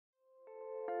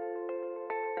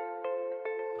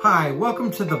Hi,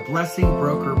 welcome to the Blessing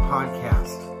Broker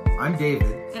Podcast. I'm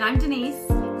David. And I'm Denise.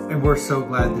 And we're so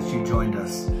glad that you joined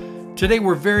us. Today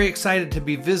we're very excited to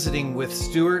be visiting with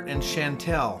Stuart and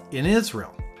Chantel in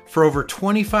Israel. For over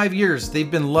 25 years, they've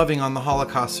been loving on the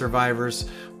Holocaust survivors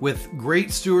with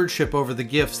great stewardship over the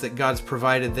gifts that God's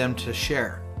provided them to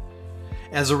share.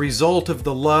 As a result of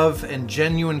the love and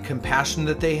genuine compassion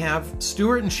that they have,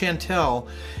 Stuart and Chantel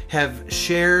have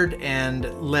shared and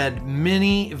led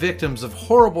many victims of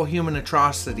horrible human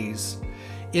atrocities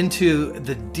into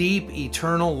the deep,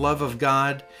 eternal love of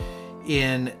God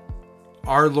in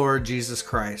our Lord Jesus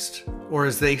Christ, or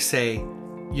as they say,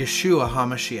 Yeshua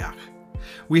HaMashiach.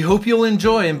 We hope you'll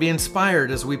enjoy and be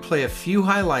inspired as we play a few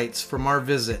highlights from our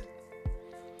visit.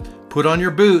 Put on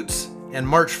your boots and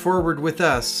march forward with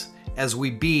us as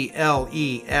we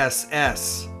BLESS.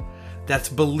 That's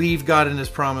believe God and His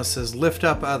promises, lift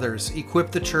up others,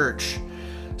 equip the church,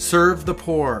 serve the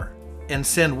poor, and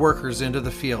send workers into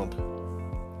the field.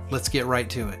 Let's get right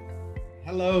to it.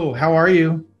 Hello, how are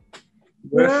you?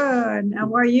 Good.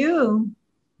 How are you?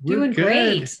 Doing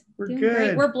great. We're Doing good.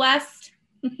 Great. We're blessed.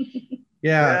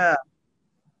 Yeah.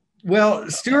 Well,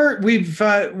 Stuart, we've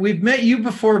met you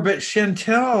before, but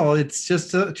Chantel, it's just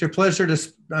such a pleasure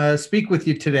to speak with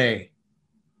you today.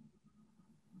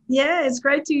 Yeah, it's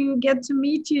great to get to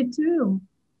meet you too.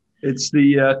 It's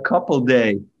the couple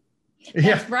day.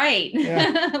 That's right.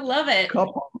 Yeah. Love it.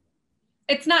 Couple.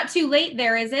 It's not too late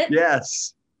there, is it?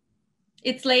 Yes.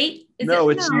 It's late? No,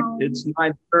 it's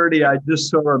 9:30. I just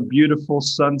saw a beautiful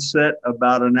sunset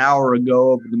about an hour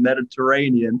ago over the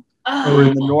Mediterranean. We're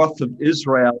in the north of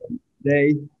Israel.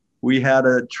 Today, we had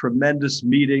a tremendous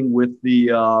meeting with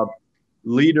the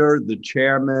leader, the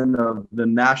chairman of the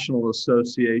National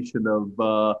Association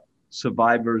of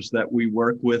Survivors that we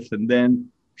work with. And then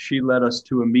she led us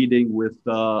to a meeting with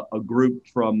a group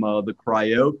from the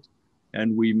Cryot.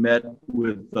 And we met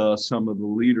with some of the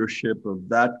leadership of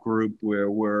that group where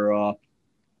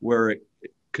we're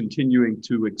continuing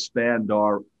to expand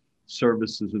our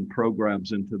services and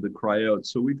programs into the Cryot.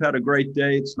 So we've had a great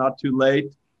day. It's not too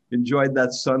late. Enjoyed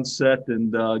that sunset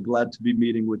and glad to be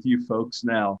meeting with you folks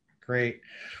now. Great.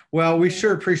 Well, we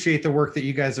sure appreciate the work that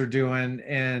you guys are doing.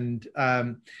 And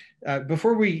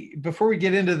before we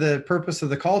get into the purpose of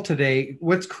the call today,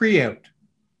 what's Cryot?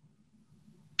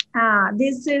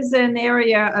 This is an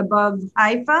area above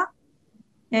Haifa,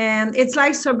 and it's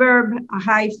like suburb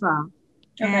Haifa.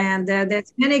 Okay. And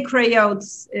there's many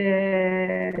Cryots,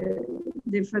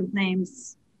 different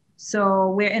names. So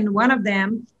we're in one of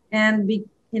them. And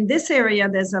in this area,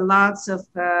 there's a lots of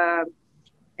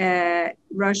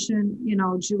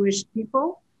Russian, Jewish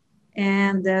people.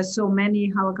 And so many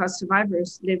Holocaust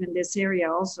survivors live in this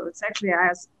area also. It's actually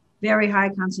has very high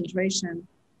concentration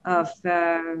of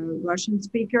Russian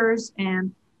speakers,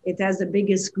 and it has the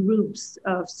biggest groups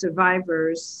of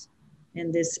survivors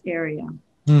in this area.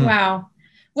 Wow.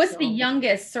 What's the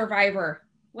youngest survivor?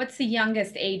 What's the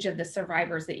youngest age of the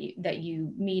survivors that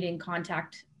you meet in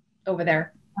contact over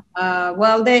there?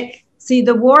 Well, the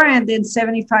war ended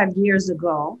 75 years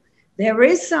ago. There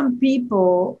is some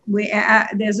people,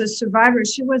 there's a survivor,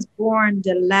 she was born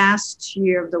the last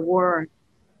year of the war,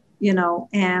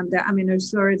 and her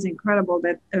story is incredible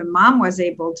that her mom was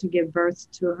able to give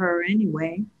birth to her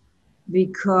anyway,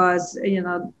 because,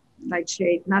 like she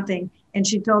ate nothing. And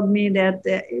she told me that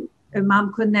her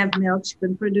mom couldn't have milk, she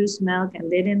couldn't produce milk,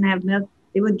 and they didn't have milk.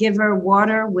 They would give her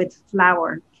water with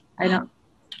flour.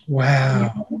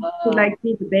 Wow. To like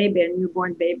feed the baby, a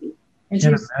newborn baby. And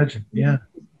Can't imagine. Yeah.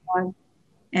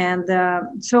 And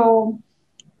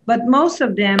but most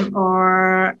of them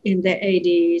are in the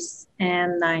 80s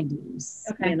and 90s.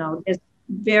 Okay. There's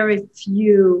very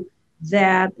few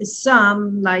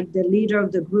some, like the leader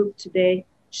of the group today,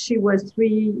 she was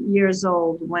 3 years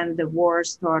old when the war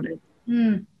started.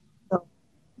 So,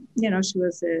 she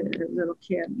was a little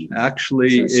kid.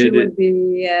 Actually, so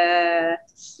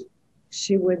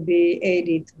she would be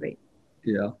 83.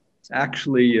 Yeah.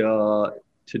 Actually,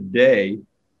 today,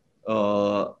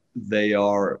 they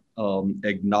are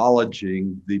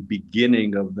acknowledging the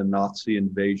beginning of the Nazi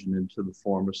invasion into the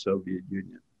former Soviet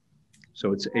Union.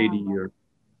 So it's 80 years.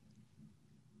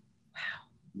 Wow.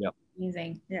 Yeah.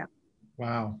 Amazing. Yeah.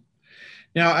 Wow.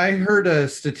 Now, I heard a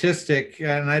statistic,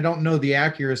 and I don't know the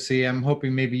accuracy. I'm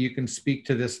hoping maybe you can speak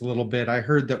to this a little bit. I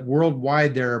heard that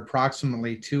worldwide there are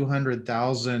approximately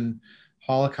 200,000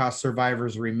 Holocaust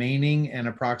survivors remaining and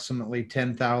approximately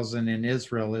 10,000 in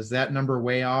Israel. Is that number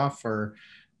way off, or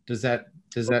does that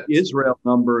Israel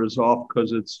number is off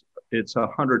because it's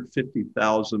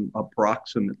 150,000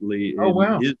 approximately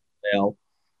in Israel,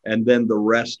 And then the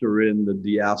rest are in the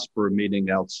diaspora,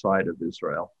 meaning outside of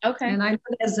Israel. Okay. And I know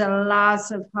there's a lot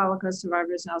of Holocaust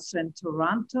survivors also in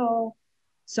Toronto.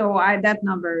 So that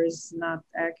number is not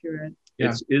accurate. Yeah.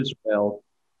 It's Israel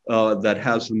that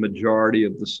has the majority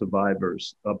of the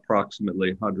survivors,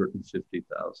 approximately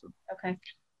 150,000. Okay.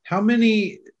 How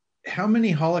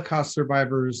many Holocaust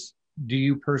survivors do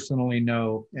you personally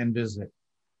know and visit?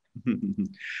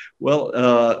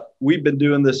 Well, we've been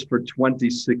doing this for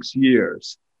 26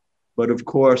 years. But of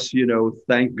course,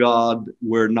 thank God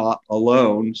we're not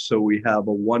alone. So we have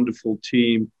a wonderful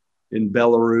team in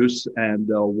Belarus and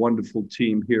a wonderful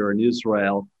team here in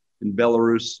Israel. In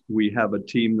Belarus, we have a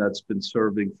team that's been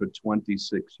serving for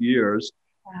 26 years.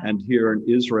 Wow. And here in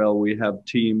Israel, we have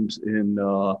teams in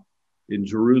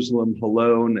Jerusalem,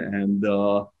 Holon, and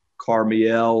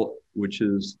Carmiel, which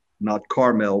is not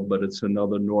Carmel, but it's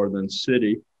another northern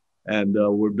city. And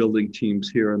we're building teams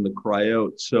here in the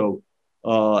Krayot. So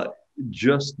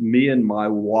just me and my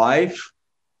wife,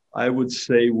 I would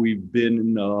say we've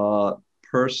been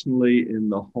personally in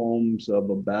the homes of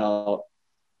about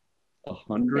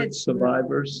 100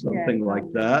 survivors, something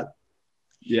like that.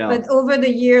 Yeah. But over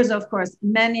the years, of course,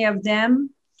 many of them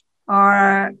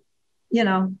are,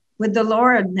 with the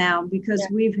Lord now, because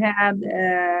we've had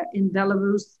in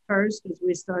Belarus first, because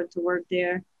we started to work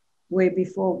there way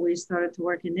before we started to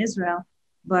work in Israel.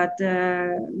 But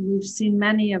we've seen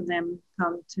many of them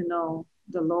come to know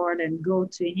the Lord and go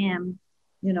to Him,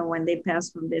 when they pass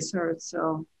from this earth.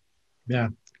 So, yeah,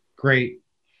 great.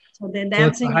 So they're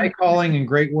dancing. Well, it's a high calling and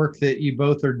great work that you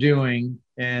both are doing,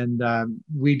 and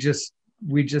we just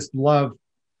love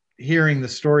hearing the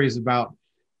stories about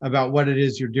what it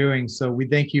is you're doing. So we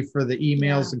thank you for the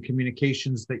emails and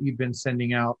communications that you've been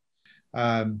sending out.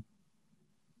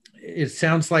 It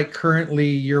sounds like currently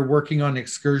you're working on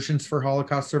excursions for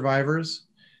Holocaust survivors.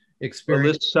 Well,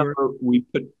 this summer we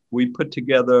put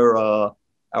together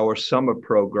our summer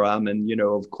program, and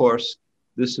of course,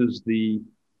 this is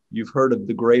you've heard of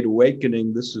the Great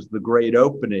Awakening. This is the Great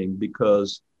Opening,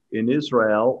 because in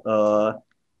Israel,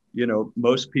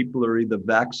 most people are either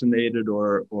vaccinated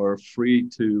or free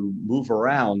to move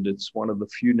around. It's one of the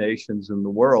few nations in the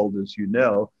world, as you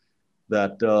know,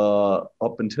 that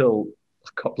up until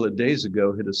a couple of days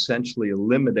ago had essentially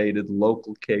eliminated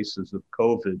local cases of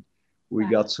COVID. We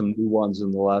got some new ones in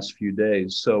the last few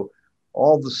days. So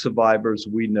all the survivors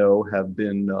we know have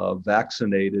been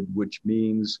vaccinated, which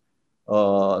means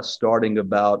starting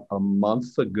about a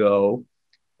month ago,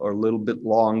 or a little bit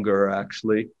longer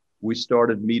actually, we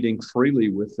started meeting freely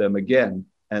with them again.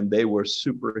 And they were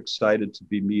super excited to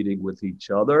be meeting with each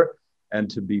other and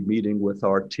to be meeting with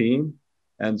our team.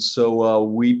 And so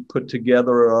we put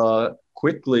together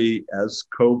quickly, as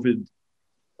COVID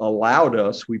allowed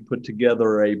us, we put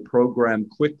together a program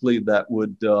quickly that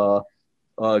would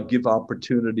give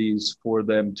opportunities for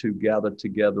them to gather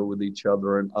together with each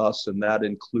other and us. And that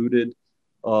included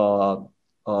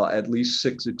at least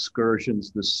 6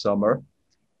 excursions this summer.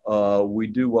 We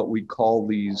do what we call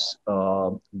these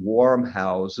warm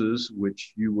houses,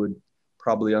 which you would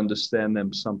probably understand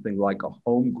them something like a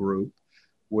home group,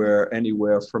 where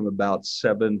anywhere from about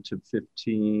 7 to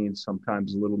 15,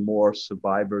 sometimes a little more,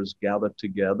 survivors gather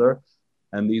together.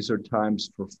 And these are times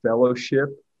for fellowship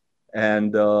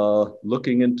and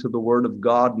looking into the Word of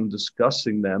God and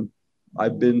discussing them.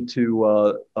 I've been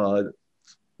to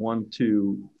 1,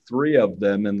 2, 3 of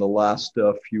them in the last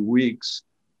few weeks,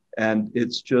 and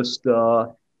it's just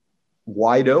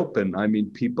wide open. I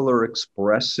mean, people are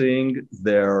expressing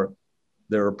their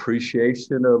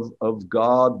appreciation of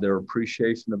God, their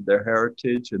appreciation of their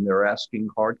heritage, and they're asking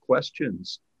hard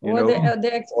questions. They're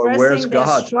expressing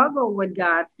their struggle with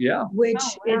God, which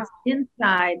is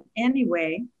inside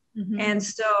anyway. Mm-hmm. And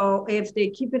so if they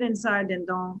keep it inside and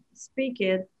don't speak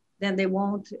it, then they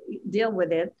won't deal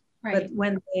with it. Right. But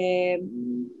when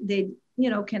they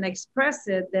can express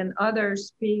it, then others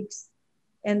speaks.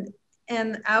 And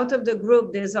out of the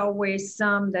group, there's always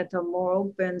some that are more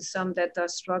open, some that are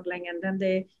struggling, and then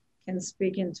they can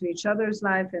speak into each other's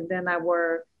life. And then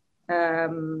our,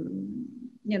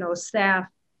 staff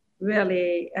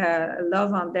really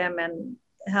love on them and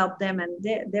help them. And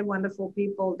they're wonderful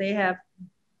people. They have,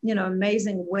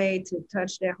 amazing way to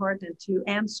touch their heart and to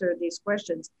answer these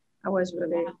questions. I was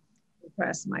really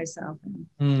impressed myself.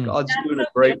 God's doing a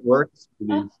great work.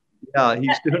 Yeah,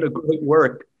 He's doing a great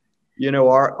work.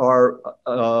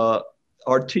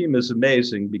 Our team is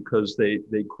amazing because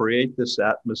they create this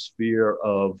atmosphere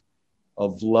of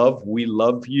love. We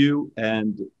love you,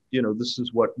 and this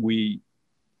is what we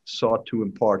sought to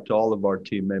impart to all of our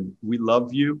team members. We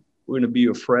love you. We're going to be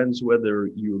your friends, whether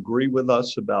you agree with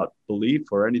us about belief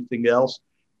or anything else.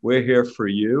 we're here for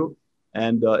you.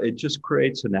 And it just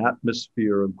creates an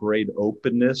atmosphere of great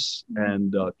openness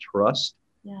and trust.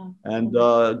 Yeah. And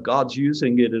God's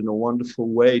using it in a wonderful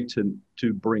way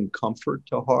to bring comfort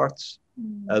to hearts,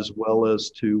 as well as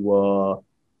to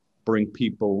bring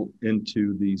people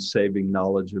into the saving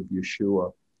knowledge of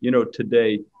Yeshua. You know,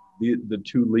 today, the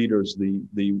two leaders,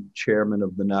 the chairman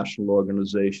of the national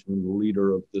organization and the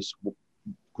leader of this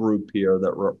group here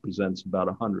that represents about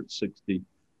 160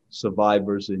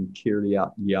 survivors in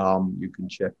Kiryat Yam. You can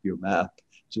check your map,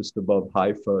 just above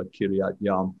Haifa, Kiryat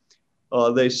Yam.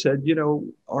 They said, you know,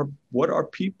 what our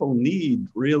people need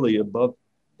really above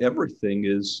everything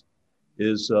is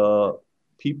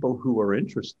people who are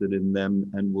interested in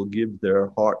them and will give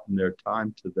their heart and their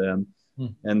time to them.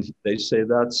 And they say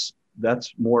that's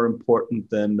more important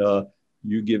than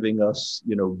you giving us,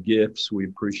 you know, gifts. We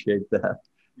appreciate that.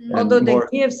 Although the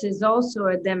gifts is also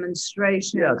a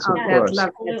demonstration of that love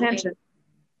and attention.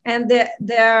 And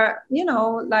they're, you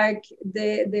know, like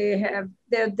they're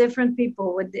different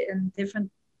people with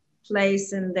different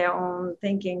place in their own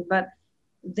thinking, but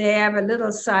they have a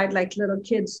little side like little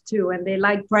kids too, and they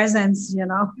like presents, you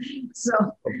know. So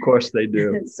of course they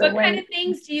do. So what kind of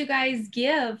things do you guys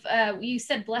give? You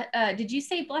said, did you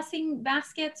say blessing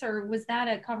baskets, or was that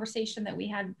a conversation that we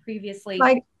had previously?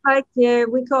 Like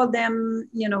we call them,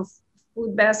 you know,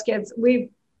 food baskets.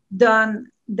 We've done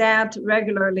that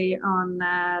regularly on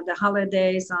the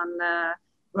holidays, on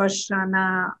Rosh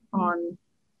Hashanah, on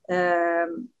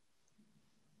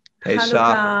Pesach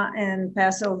Hanukkah and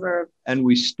Passover. And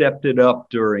we stepped it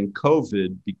up during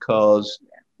COVID because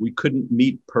we couldn't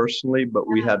meet personally, but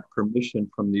we had permission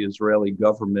from the Israeli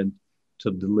government to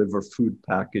deliver food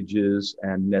packages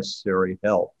and necessary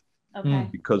help. Okay.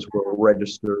 Because we're a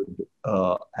registered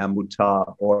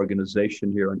Amutah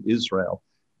organization here in Israel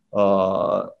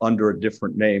under a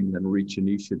different name than Reach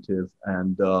Initiative.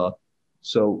 And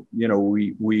so, you know,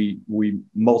 we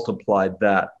multiplied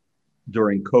that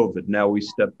during COVID. Now we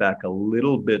step back a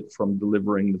little bit from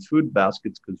delivering the food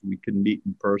baskets because we can meet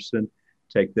in person,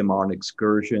 take them on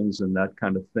excursions and that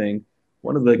kind of thing.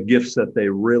 One of the gifts that they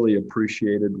really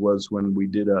appreciated was when we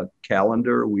did a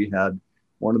calendar. We had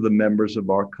one of the members of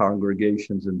our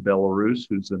congregations in Belarus,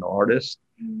 who's an artist,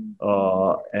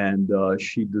 and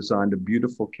she designed a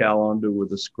beautiful calendar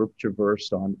with a scripture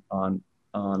verse on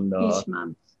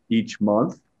each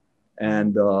month,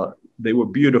 and they were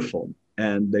beautiful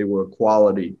and they were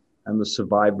quality, and the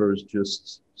survivors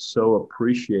just so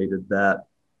appreciated that.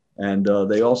 And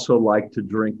they also like to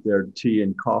drink their tea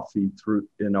and coffee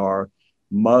in our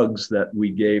mugs that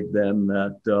we gave them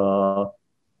that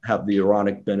have the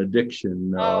Aaronic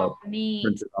benediction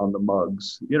printed on the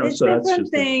mugs. You know, it's so that's different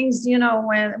just things. You know,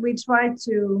 when we try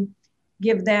to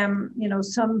give them, you know,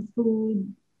 some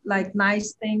food, like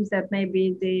nice things that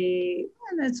maybe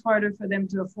and it's harder for them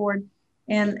to afford,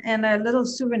 and a little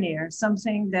souvenir,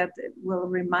 something that will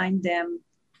remind them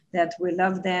that we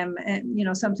love them, and you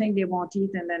know, something they won't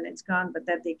eat and then it's gone, but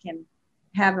that they can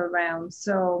have around.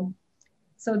 So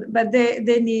but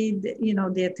they need, you know,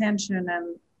 the attention,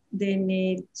 and they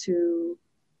need to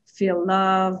feel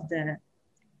loved.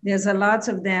 There's a lot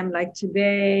of them. Like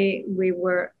today we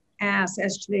were asked,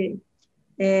 actually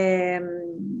a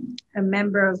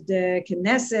member of the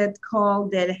Knesset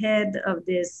called the head of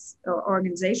this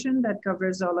organization that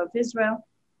covers all of Israel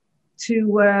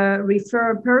to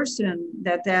refer a person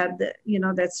that you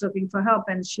know, that's looking for help.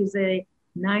 And she's a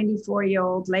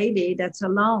 94-year-old lady that's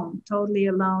alone, totally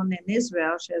alone in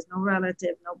Israel. She has no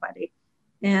relative, nobody.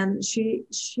 And she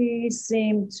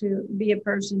seemed to be a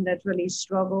person that really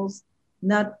struggles,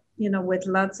 not, you know, with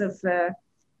lots of,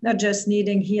 not just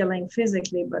needing healing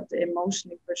physically, but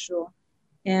emotionally for sure.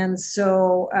 And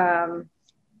so,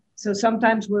 so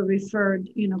sometimes we're referred,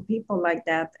 you know, people like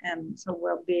that. And so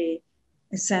we'll be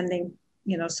sending,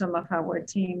 you know, some of our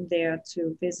team there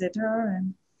to visit her.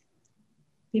 And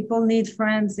people need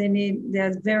friends.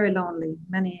 They're very lonely.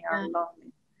 Many are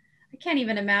lonely. I can't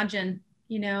even imagine,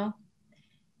 you know.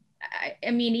 I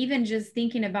mean, even just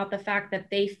thinking about the fact that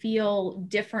they feel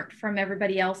different from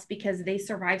everybody else because they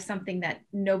survived something that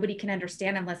nobody can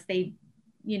understand unless they,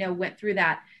 you know, went through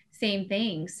that same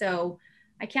thing. So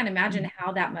I can't imagine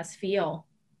how that must feel.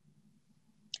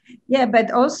 Yeah,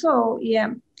 but also, yeah,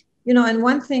 you know, and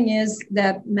one thing is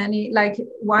that many, like,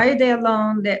 why are they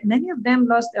alone? That many of them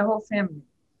lost their whole family,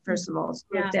 first of all. So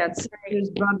if they had sisters,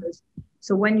 brothers.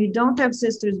 So when you don't have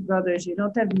sisters, brothers, you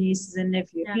don't have nieces and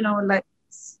nephews, you know, like,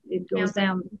 it goes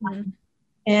down.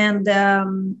 And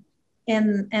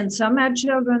some had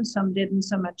children, some didn't.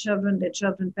 Some had children. Their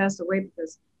children passed away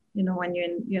because, you know, when you're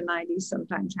in your 90s,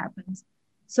 sometimes happens.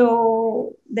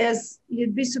 So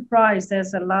you'd be surprised.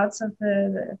 There's a lots of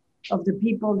the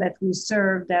people that we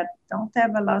serve that don't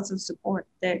have a lot of support.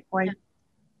 They're quite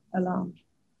alone.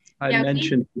 I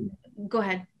mentioned go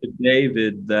ahead to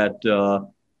David that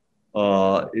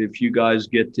if you guys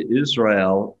get to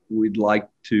Israel, we'd like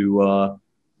to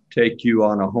take you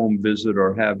on a home visit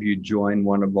or have you join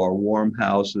one of our warm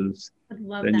houses.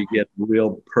 Then you get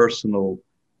real personal,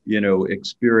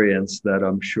 experience that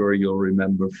I'm sure you'll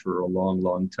remember for a long,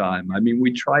 long time. I mean,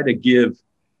 we try to give,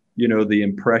 the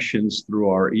impressions through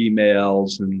our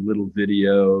emails and little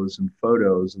videos and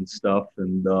photos and stuff.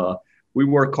 And we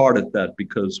work hard at that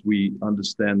because we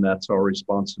understand that's our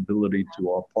responsibility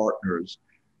to our partners,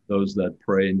 those that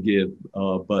pray and give.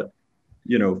 But,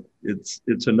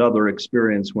 it's another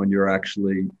experience when you're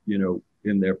actually,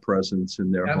 in their presence,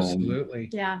 in their home. Absolutely.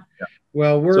 Yeah.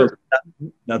 Well,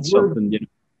 that's something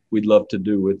we'd love to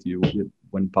do with you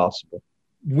when possible.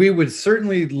 We would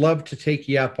certainly love to take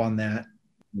you up on that.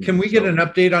 Can we get an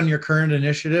update on your current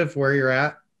initiative, where you're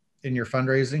at in your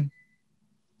fundraising?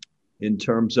 In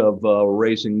terms of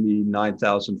raising the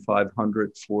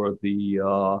 $9,500 for the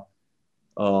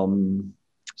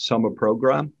summer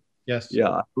program? Yes.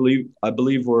 Yeah, I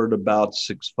believe we're at about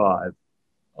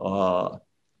 6.5.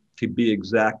 To be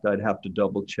exact, I'd have to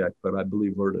double check, but I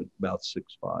believe we're at about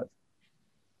 6.5.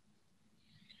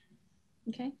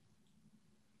 Okay.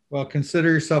 Well, consider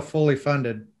yourself fully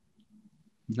funded.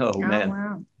 Oh, man.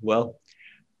 Wow. Well,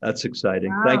 that's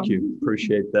exciting. Wow. Thank you.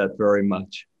 Appreciate that very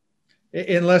much.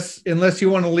 Unless you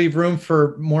want to leave room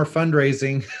for more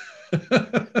fundraising.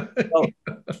 Well,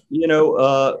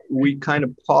 we kind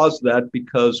of paused that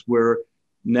because we're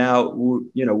now,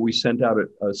 we sent out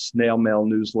a snail mail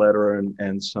newsletter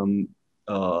and some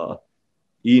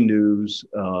e-news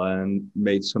and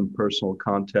made some personal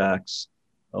contacts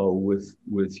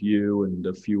with you and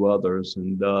a few others.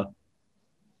 And,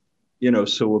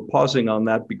 so we're pausing on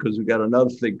that because we got another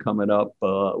thing coming up.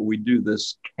 We do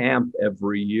this camp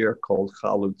every year called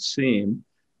Chalutzim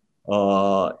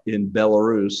in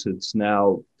Belarus. It's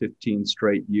now 15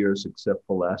 straight years, except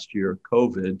for last year,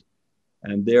 COVID.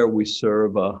 And there we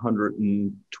serve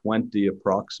 120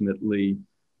 approximately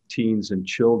teens and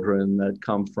children that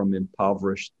come from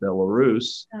impoverished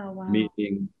Belarus,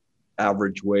 meaning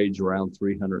average wage around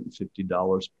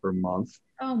 $350 per month.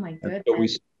 Oh my goodness. So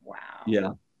wow.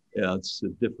 Yeah, it's a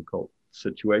difficult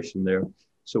situation there.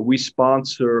 So we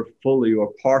sponsor fully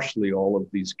or partially all of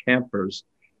these campers.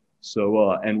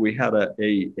 So, and we had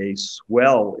a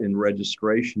swell in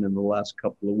registration in the last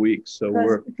couple of weeks. So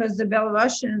because the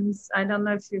Belarusians, I don't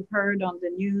know if you've heard on the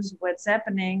news what's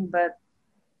happening, but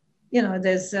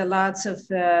there's lots of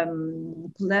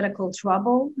political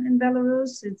trouble in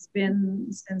Belarus. It's been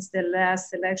since the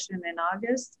last election in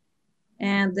August.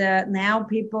 And now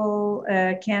people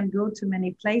can't go to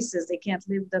many places. They can't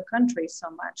leave the country so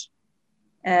much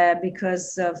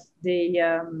because of the,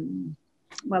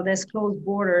 there's closed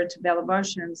border to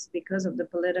Belarusians because of the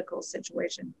political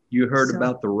situation. You heard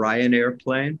about the Ryanair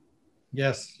plane?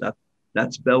 Yes.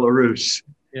 That's Belarus.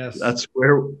 Yes. That's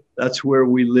where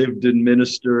we lived and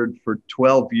ministered for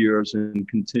 12 years and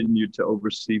continued to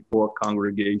oversee 4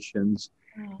 congregations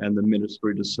and the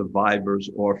ministry to survivors,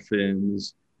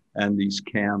 orphans, and these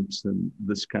camps and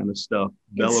this kind of stuff.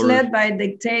 It's led by a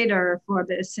dictator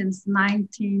since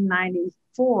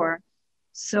 1994.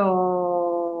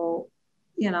 So,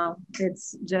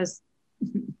 it's just,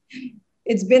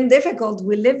 it's been difficult.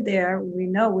 We lived there. We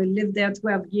lived there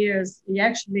 12 years. We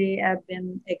actually have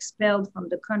been expelled from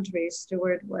the country.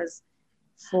 Stuart was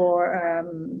for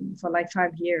like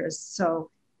 5 years.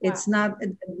 So it's not,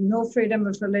 no freedom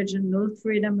of religion, no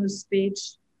freedom of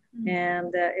speech.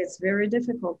 And it's a very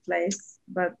difficult place.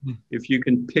 But if you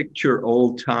can picture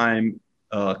old time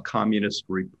communist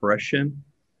repression,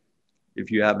 if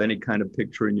you have any kind of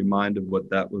picture in your mind of what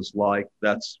that was like,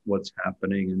 that's what's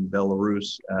happening in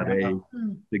Belarus at a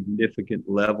significant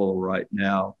level right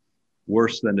now,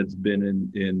 worse than it's been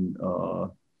in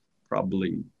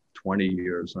probably 20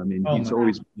 years. I mean, he's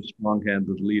always been a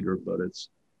strong-handed leader, but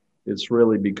it's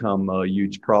really become a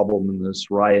huge problem. And this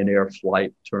Ryanair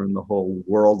flight turned the whole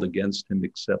world against him,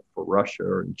 except for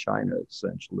Russia and China,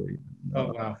 essentially.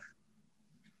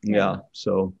 Yeah.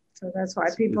 So that's why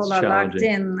people are locked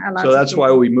in. So that's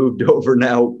why we moved over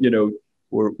now.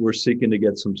 We're seeking to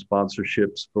get some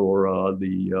sponsorships for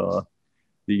the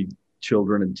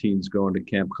children and teens going to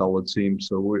Camp Chalutzim.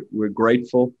 So we're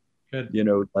grateful, that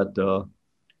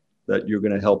you're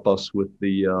going to help us with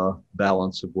the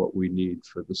balance of what we need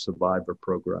for the Survivor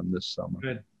program this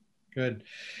summer. Good.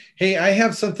 Hey, I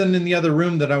have something in the other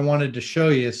room that I wanted to show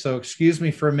you. So excuse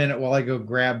me for a minute while I go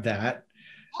grab that.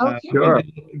 Sure.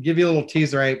 Give you a little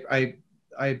teaser.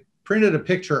 I printed a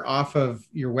picture off of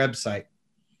your website.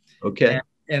 Okay.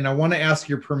 And I want to ask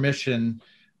your permission.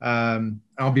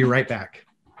 I'll be right back.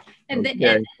 And,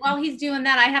 and while he's doing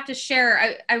that, I have to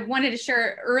share, I wanted to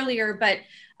share earlier, but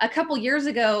a couple years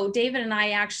ago, David and I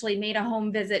actually made a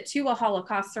home visit to a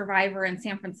Holocaust survivor in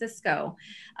San Francisco.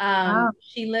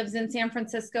 She lives in San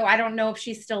Francisco. I don't know if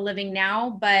she's still living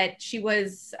now, but she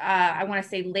was, I want to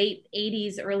say late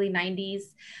 80s, early 90s.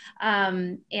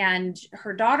 And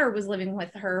her daughter was living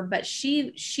with her, but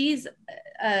she's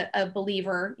a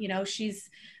believer, you know, she's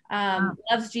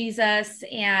loves Jesus.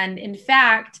 And in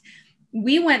fact,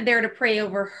 we went there to pray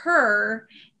over her,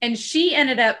 and she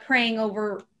ended up praying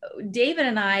over David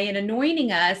and I and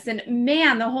anointing us. And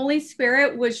man, the Holy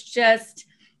Spirit was just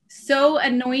so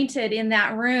anointed in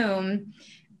that room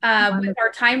with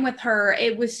our time with her.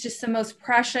 It was just the most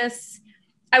precious.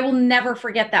 I will never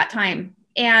forget that time.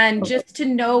 And just to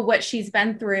know what she's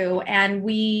been through. And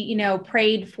we, you know,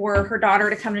 prayed for her daughter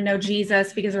to come to know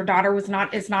Jesus, because her daughter is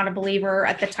not a believer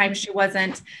at the time. She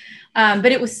wasn't. But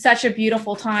it was such a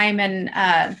beautiful time.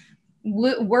 And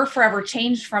we're forever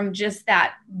changed from just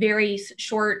that very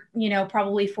short, you know,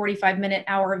 probably 45-minute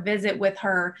hour visit with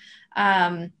her.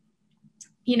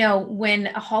 You know, when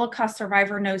a Holocaust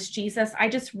survivor knows Jesus, I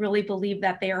just really believe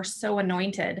that they are so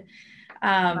anointed.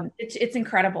 It's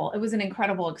incredible. It was an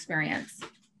incredible experience.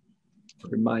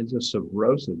 It reminds us of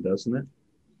Rosa, doesn't it?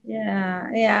 Yeah.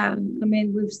 I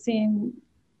mean, we've seen,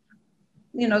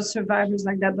 you know, survivors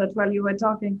like that. But while you were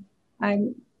talking,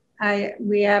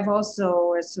 we have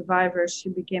also a survivor. She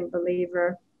became a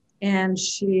believer, and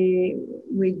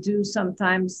we do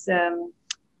sometimes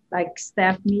like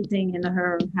staff meeting in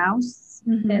her house,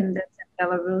 and that's in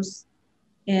Belarus.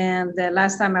 And the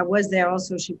last time I was there,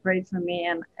 also she prayed for me,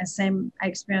 and I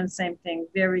experienced the same thing,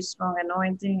 very strong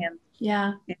anointing, and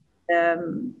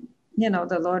you know,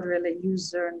 the Lord really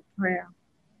used her in prayer.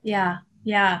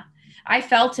 Yeah. I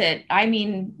felt it. I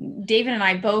mean, David and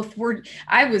I both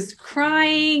I was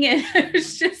crying, and it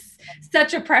was just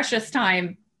such a precious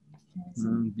time.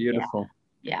 Beautiful.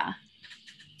 Yeah.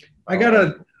 I got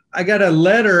a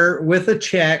letter with a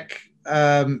check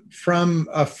from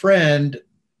a friend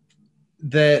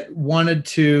that wanted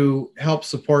to help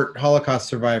support Holocaust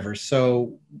survivors.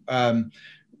 So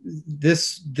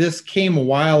this came a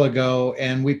while ago,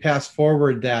 and we passed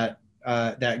forward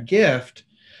that gift.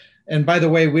 And by the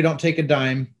way, we don't take a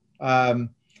dime.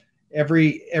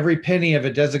 Every penny of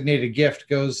a designated gift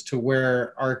goes to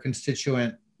where our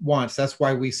constituent wants. That's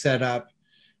why we set up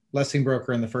Blessing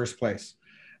Broker in the first place.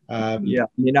 I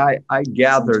mean, I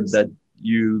gathered that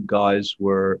you guys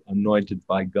were anointed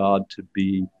by God to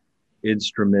be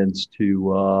instruments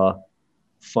to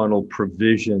funnel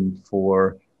provision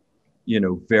for, you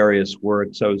know, various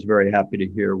works. I was very happy to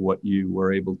hear what you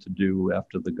were able to do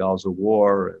after the Gaza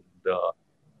war, and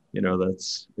you know,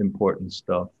 that's important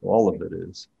stuff. All of it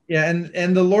is. Yeah,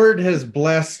 and the Lord has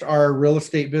blessed our real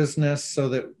estate business so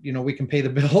that, you know, we can pay the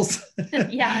bills.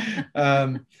 Yeah.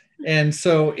 And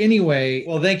so anyway,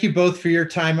 well, thank you both for your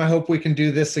time. I hope we can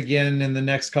do this again in the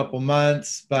next couple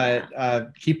months, but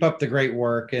keep up the great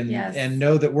work, and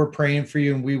know that we're praying for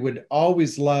you. And we would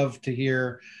always love to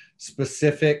hear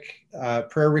specific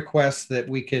prayer requests that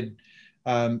we could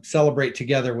celebrate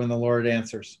together when the Lord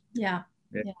answers. Yeah.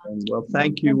 Well,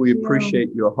 thank you. We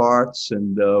appreciate your hearts,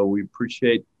 and we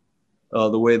appreciate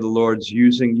the way the Lord's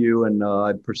using you. And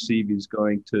I perceive He's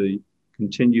going to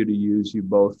continue to use you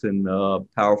both in a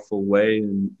powerful way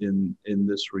in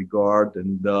this regard.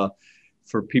 And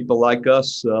for people like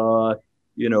us,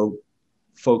 you know,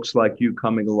 folks like you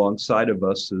coming alongside of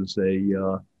us is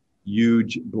a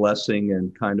huge blessing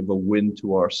and kind of a win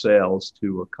to our sails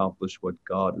to accomplish what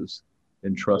God has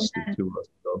entrusted to us.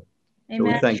 So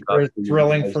we thank God. It's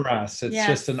thrilling for us. It's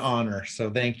just an honor. So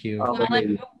thank you. Well,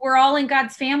 we're all in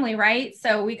God's family, right?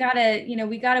 So we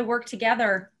gotta work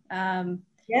together.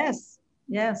 Yes,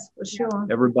 for sure.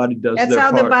 Everybody does. That's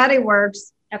how the body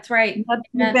works. That's right. Not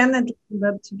independently,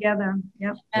 but together.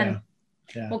 Yep. Yeah.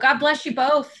 Well, God bless you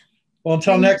both. Well,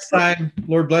 until next time,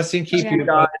 Lord bless you and keep you.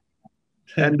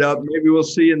 And maybe we'll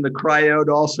see you in the cryout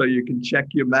also. You can check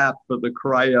your map for the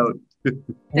cryout.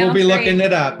 We'll be looking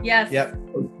it up. Yes. Yep.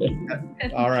 Okay.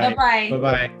 All right. Bye-bye.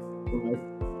 Bye-bye.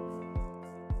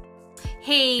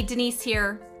 Hey, Denise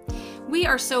here. We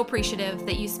are so appreciative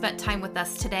that you spent time with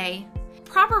us today.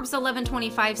 Proverbs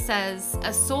 11:25 says,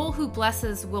 "A soul who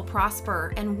blesses will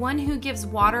prosper, and one who gives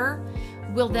water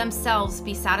will themselves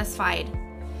be satisfied."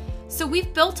 So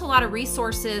we've built a lot of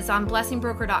resources on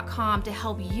blessingbroker.com to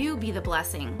help you be the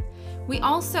blessing. We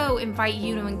also invite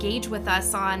you to engage with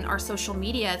us on our social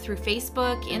media through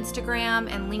Facebook, Instagram,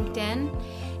 and LinkedIn.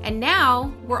 And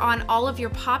now we're on all of your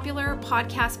popular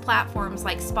podcast platforms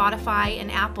like Spotify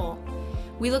and Apple.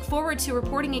 We look forward to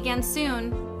reporting again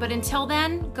soon, but until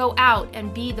then, go out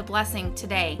and be the blessing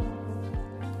today.